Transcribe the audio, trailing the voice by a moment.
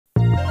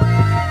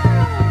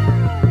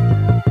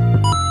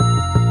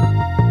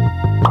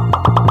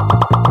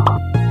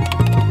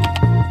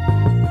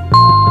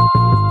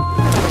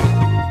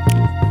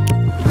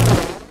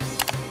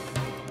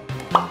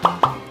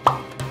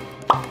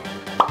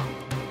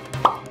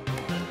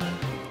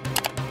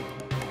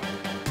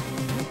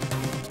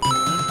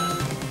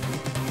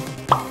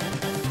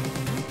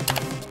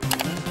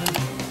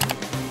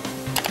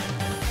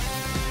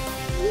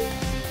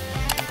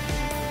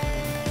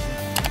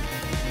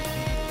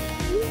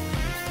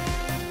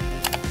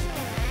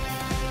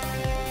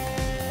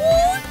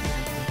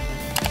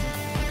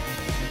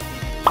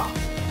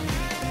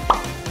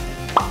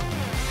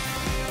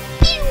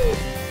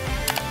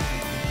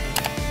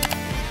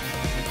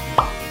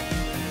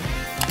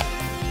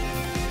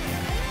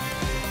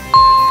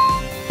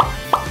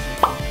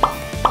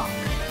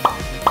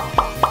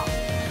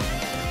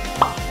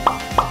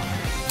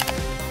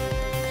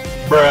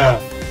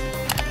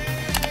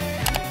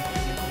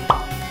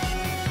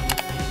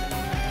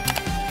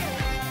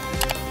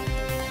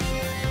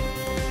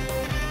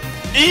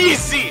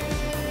Easy!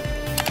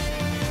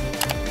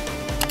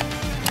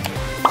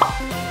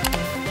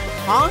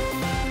 Huh?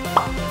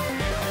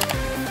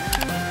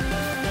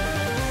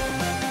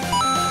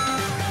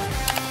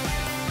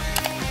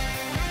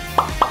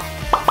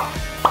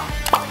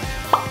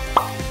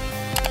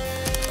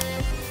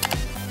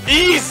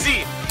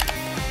 Easy!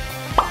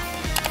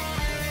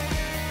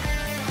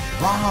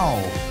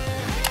 Wow!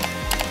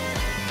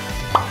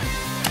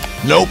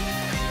 Nope!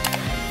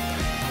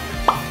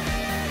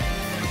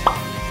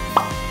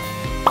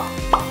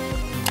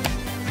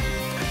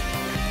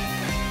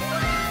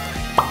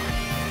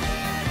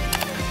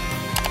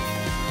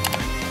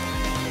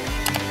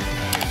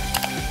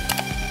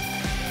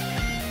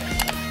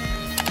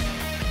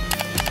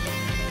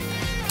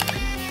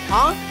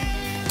 Huh?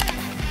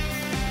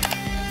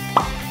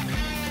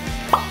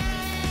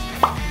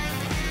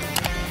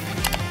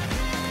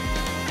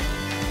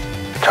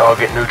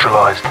 Target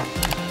neutralized.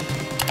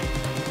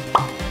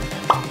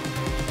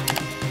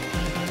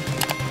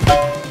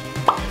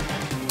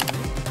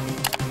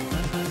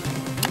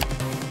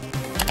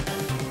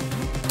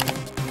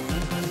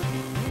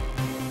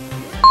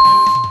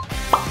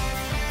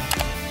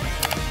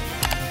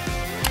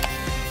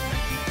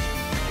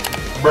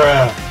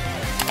 Bruh.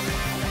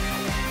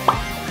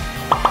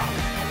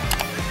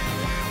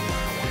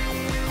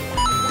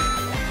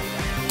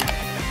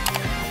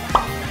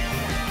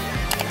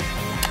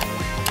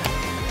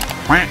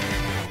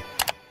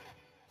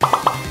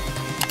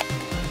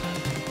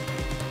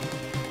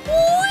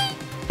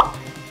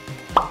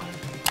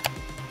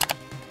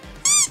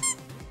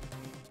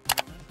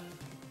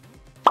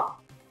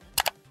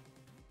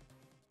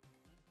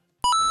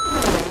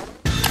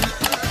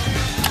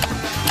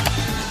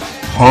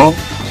 Huh?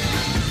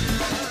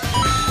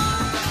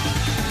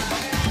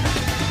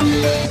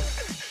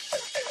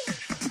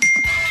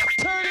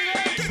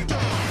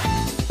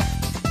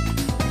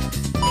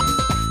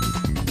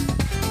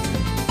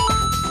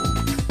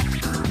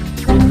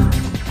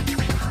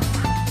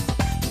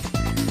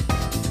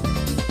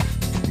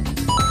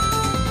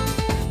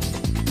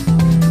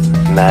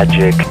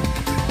 Magic.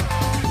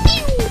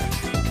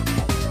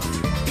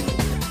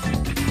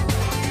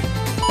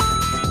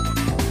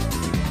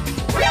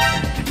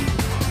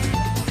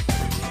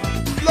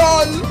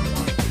 LOL!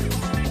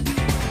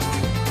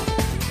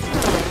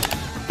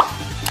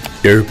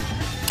 Go.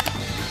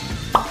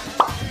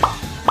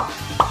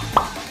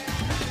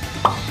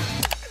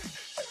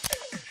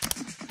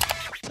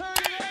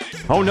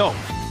 Oh no!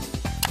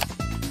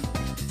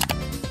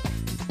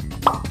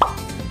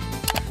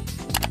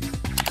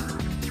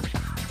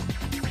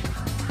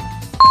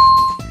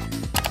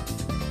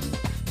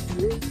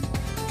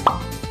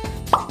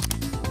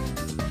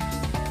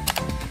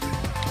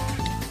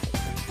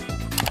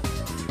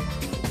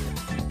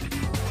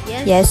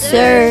 Yes,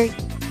 sir.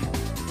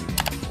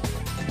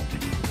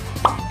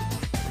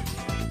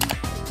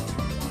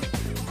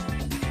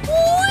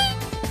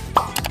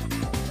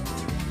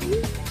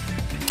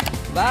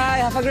 Bye,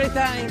 have a great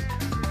time.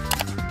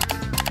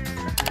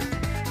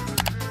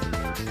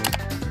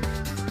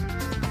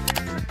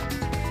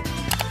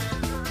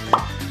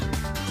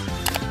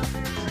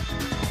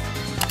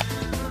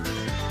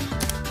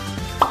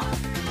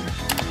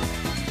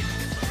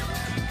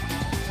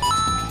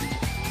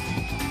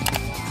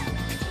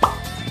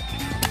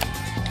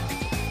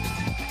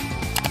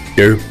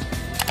 Go.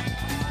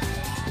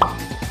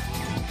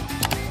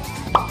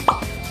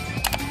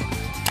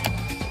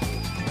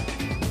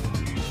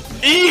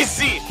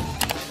 Easy!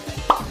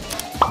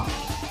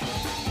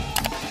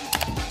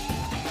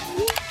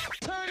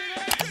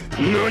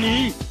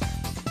 NANI?!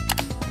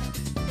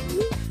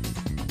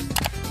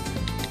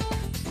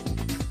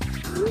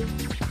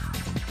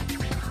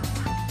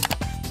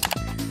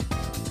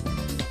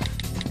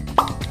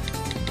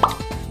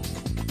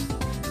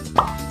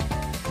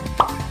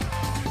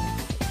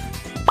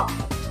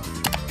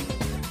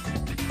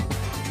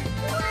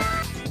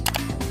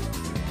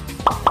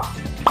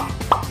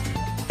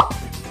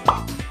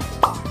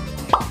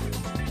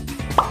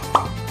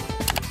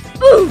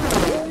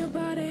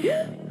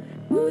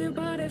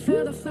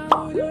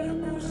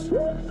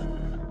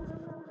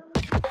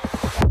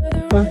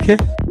 Okay.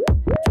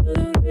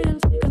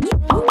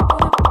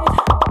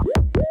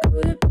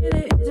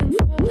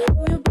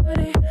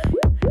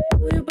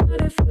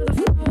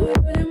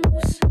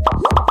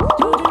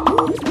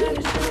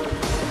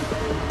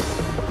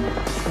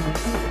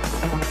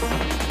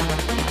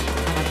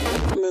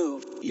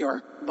 Move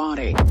your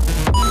body.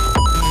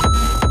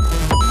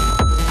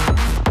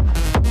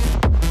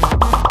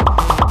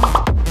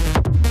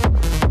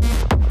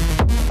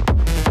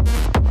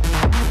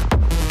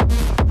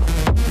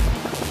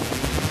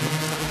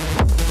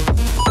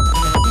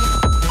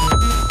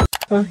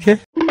 Okay.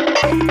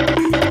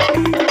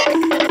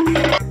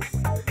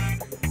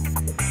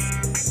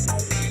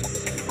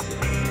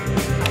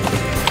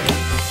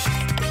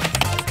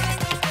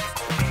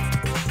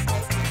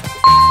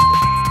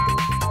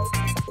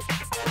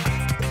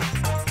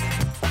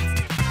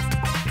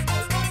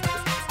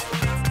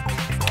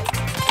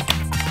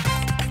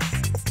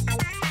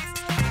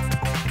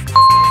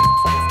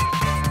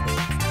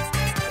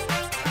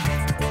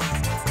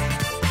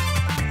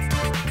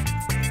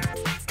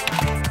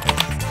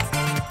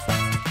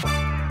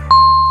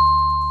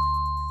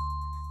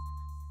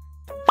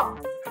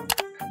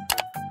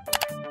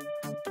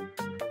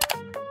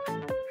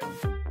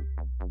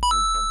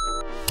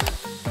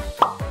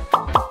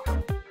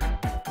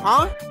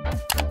 Huh?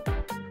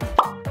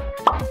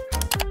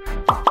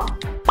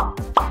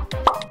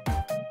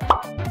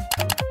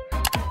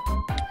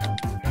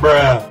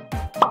 Bruh.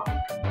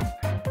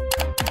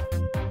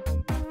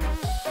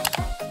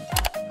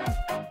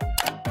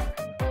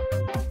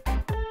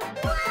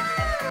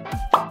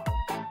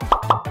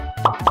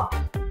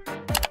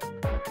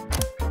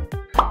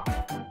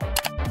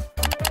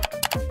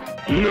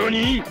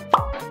 NANI?!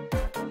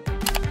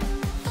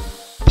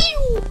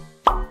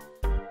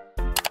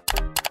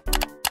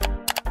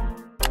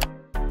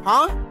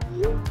 Huh?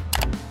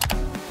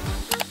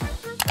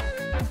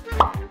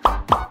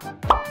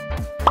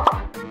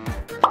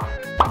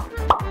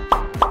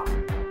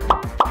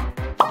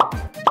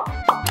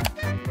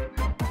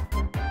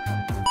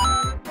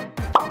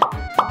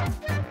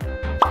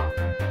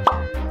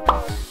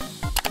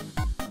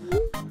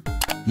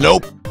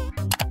 Nope.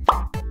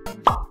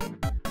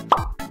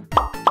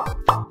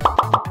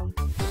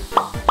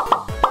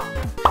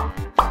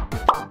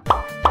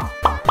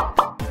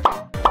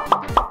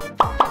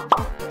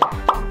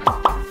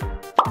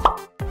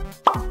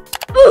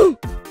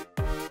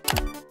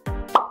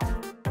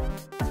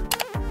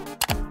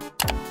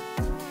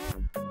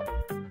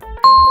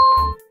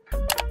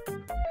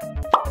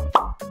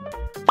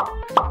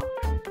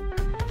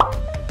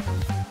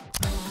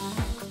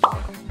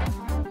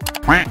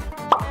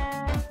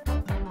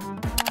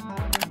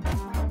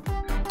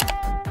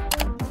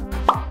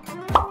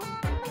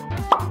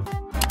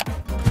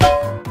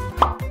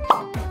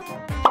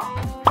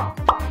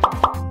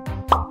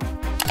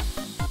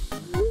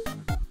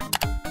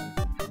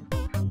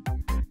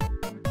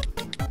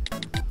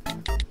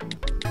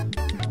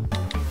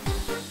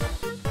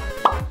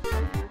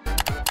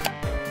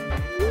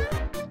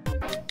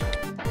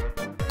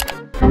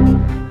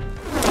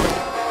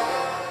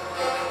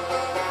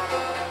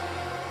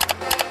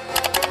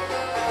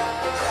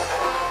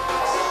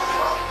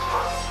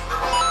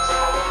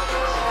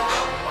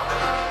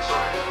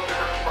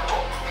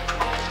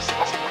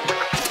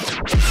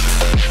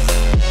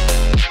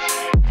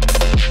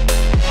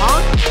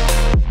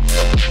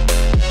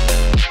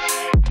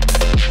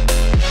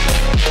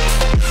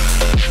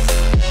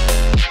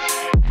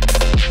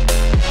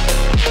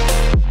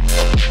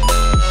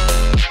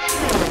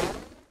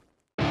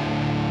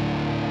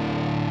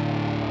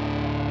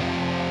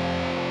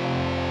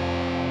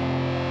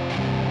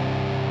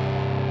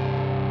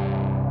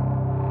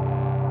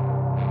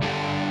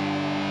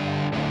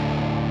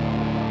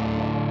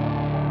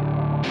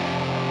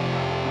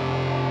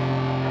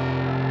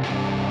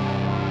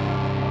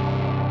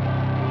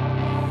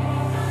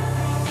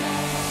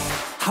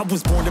 I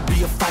was born to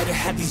be a fighter,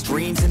 had these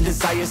dreams and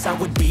desires. I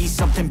would be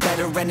something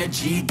better,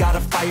 energy, got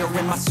a fire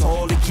in my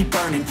soul to keep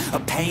burning, a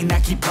pain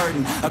that keep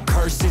hurting, a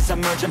curse is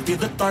emerging, feel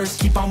the thirst,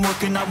 keep on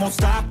working, I won't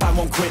stop, I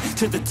won't quit,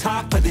 to the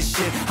top of this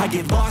shit, I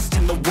get lost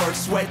in the work,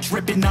 sweat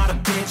dripping, not a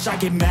bitch, I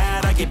get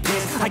mad, I get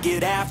pissed, I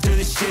get after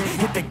this shit,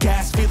 hit the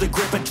gas, feel the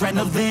grip,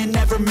 adrenaline,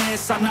 never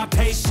miss, I'm not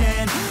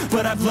patient,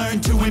 but I've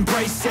learned to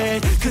embrace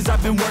it, cause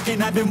I've been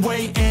working, I've been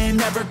waiting,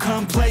 never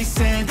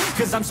complacent,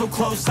 cause I'm so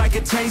close I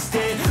could taste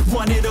it,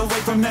 want it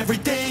away from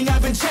everything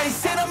I've been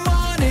chasing. I'm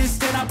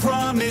honest and I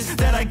promise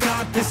that I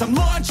got this. I'm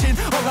launching,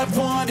 all I've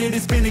wanted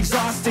has been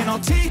exhausting. I'll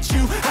teach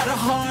you how to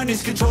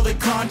harness, control the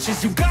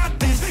conscious. You got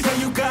this, yeah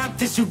you got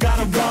this, you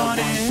gotta want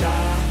it.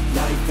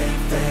 Life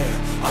ain't fair,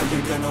 are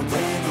you gonna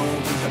win or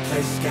will you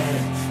play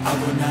scared? I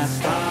will not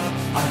stop,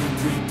 I am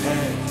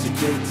prepared to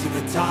get to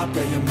the top,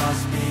 yeah you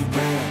must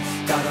beware.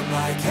 Got 'em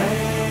like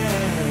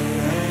hey,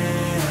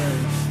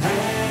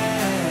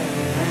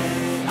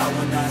 I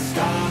will not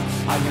stop,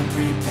 I am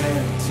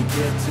prepared to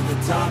get to the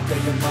top, yeah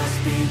you must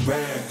be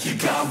rare. You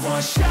got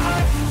one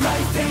shot,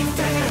 life ain't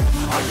fair.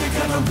 Are you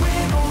gonna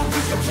win or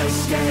will you play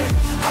scared?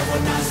 I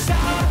will not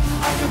stop,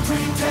 I am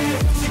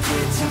prepared to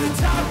get to the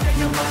top, yeah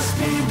you must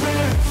be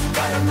rare.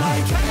 Got 'em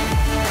like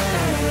hey,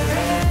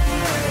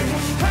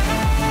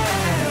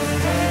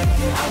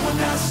 I will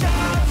not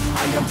stop,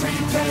 I am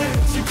prepared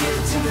to get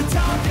to the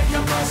top, yeah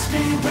you must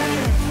be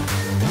rare.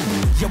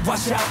 Yeah,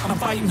 watch out, I'm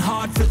fighting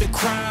hard for the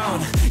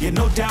crown. Yeah,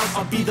 no doubt,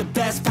 I'll be the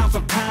best pound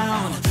for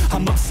pound.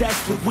 I'm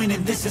obsessed with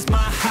winning, this is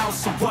my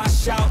house. So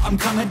watch out, I'm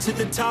coming to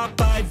the top.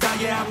 I vow,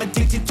 yeah, I'm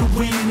addicted to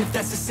winning. If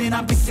that's a sin,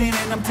 I'll be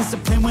sinning. I'm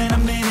disciplined when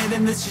I'm in it,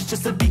 and this is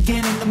just the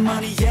beginning. The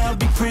money, yeah, I'll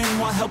be printing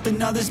while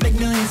helping others make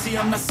millions. See,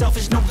 I'm not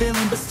selfish, no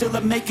villain, but still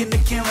I'm making the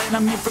killing.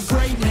 I'm here for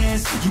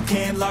greatness, you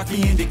can't lock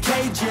me into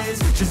cages.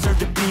 Deserve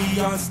to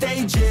be on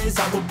stages,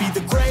 I will be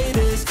the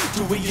greatest.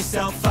 Do it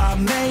yourself, I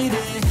made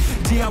it.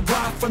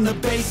 DIY from the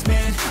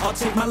basement, I'll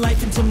take my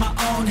life into my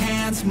own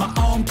hands, my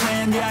own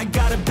plan, yeah I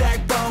got a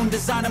backbone,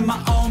 designing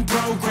my own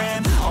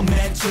program, I'll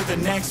mentor the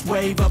next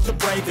wave of the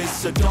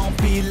bravest, so don't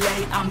be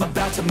late, I'm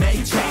about to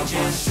make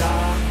changes.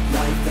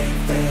 Life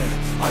ain't fair,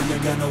 are you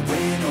gonna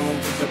win or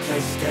will you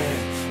play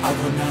scared? I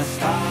will not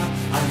stop,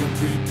 I am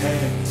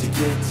prepared to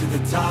get to the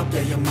top,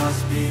 yeah you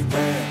must be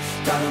rare.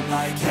 Got 'em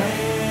like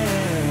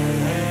hey,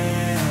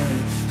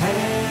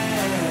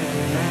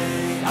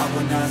 I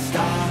will not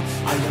stop,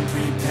 I am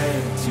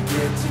prepared to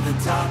get to the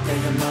top, yeah,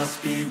 you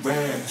must be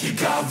rare. You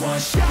got one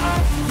shot,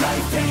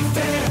 life ain't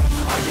fair.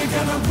 Are you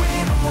gonna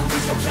win or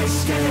is your place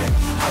scared?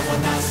 I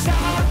will not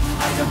stop,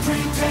 I am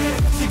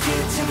prepared to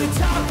get to the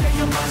top, yeah,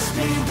 you must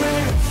be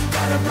rare.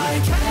 Got 'em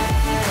like,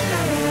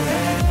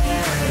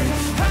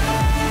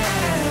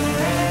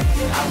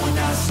 I will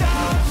not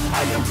stop,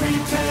 I am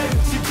prepared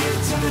to get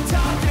to the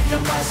top, yeah, you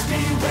must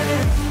be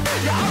rare.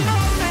 Yeah, I'm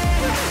on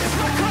it, it's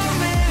my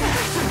calling,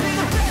 to be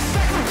the best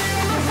I can be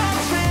on the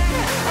mountain.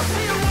 I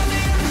see you on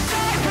the other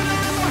side, gonna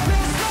live my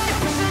best life,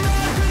 pushing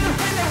on through the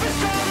pain that was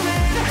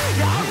falling.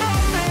 Yeah, I'm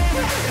on it,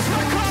 it's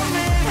my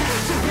calling,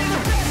 to be the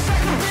best I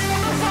can be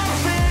on the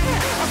mountain.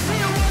 I see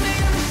you on the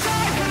other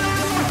side, gonna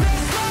live my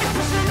best life,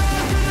 pushing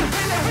on through the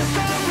pain that was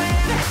falling.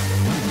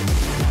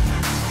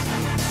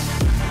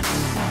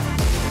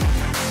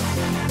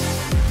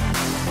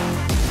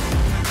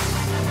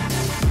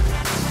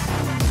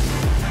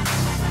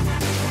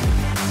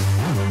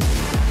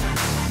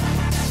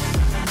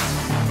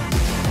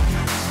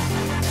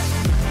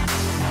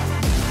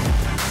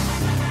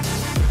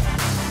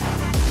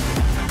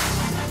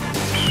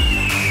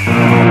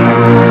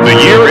 The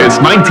year is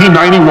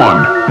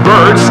 1991.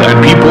 Birds and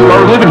people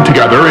are living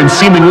together in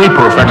seemingly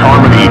perfect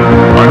harmony.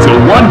 Until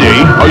one day,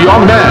 a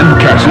young man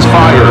catches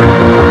fire.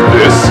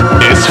 This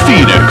is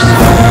Phoenix.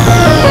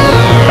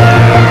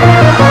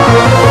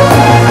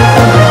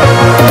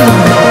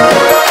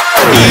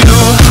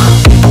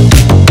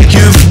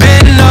 You've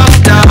been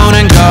knocked down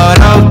and got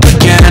up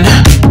again.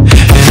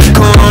 In a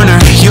corner,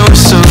 you're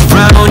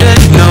surrounded,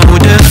 no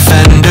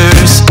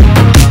defenders.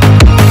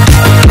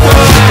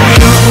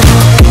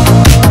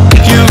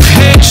 You've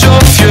hid your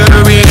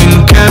fury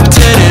and kept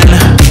it in,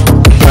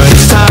 but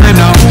it's time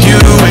now you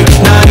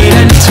ignite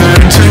and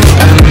turn to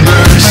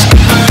embers.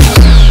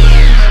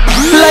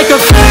 Like a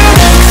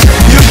phoenix,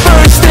 you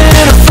burst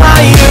in a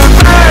fire,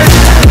 burn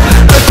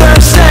the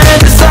thirst and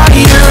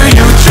desire.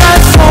 You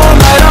transform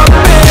right up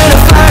in a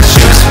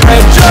flash. You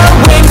spread your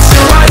wings to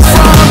rise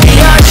from the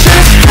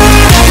ashes.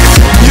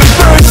 Phoenix, you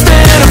burst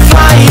in a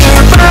fire,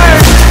 burn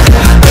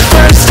the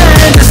thirst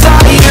and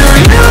desire.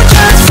 You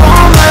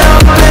transform right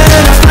up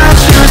in a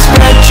flash. You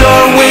spread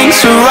your wings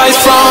to rise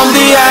from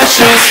the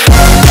ashes.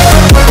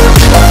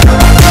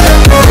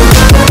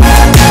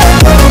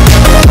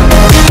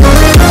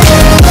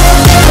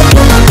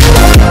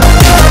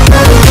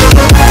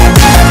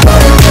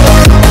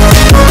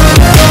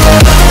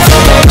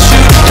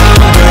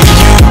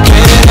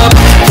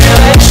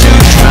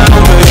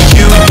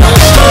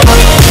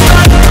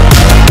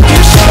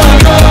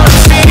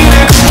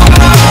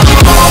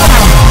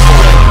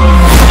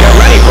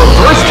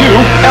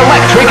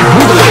 Electric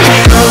Boogaloo.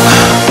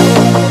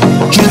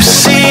 You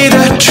see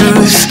the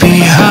truth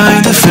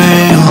behind the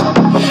veil,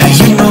 and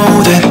you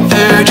know that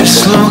they're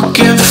just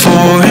looking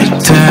for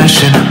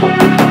attention.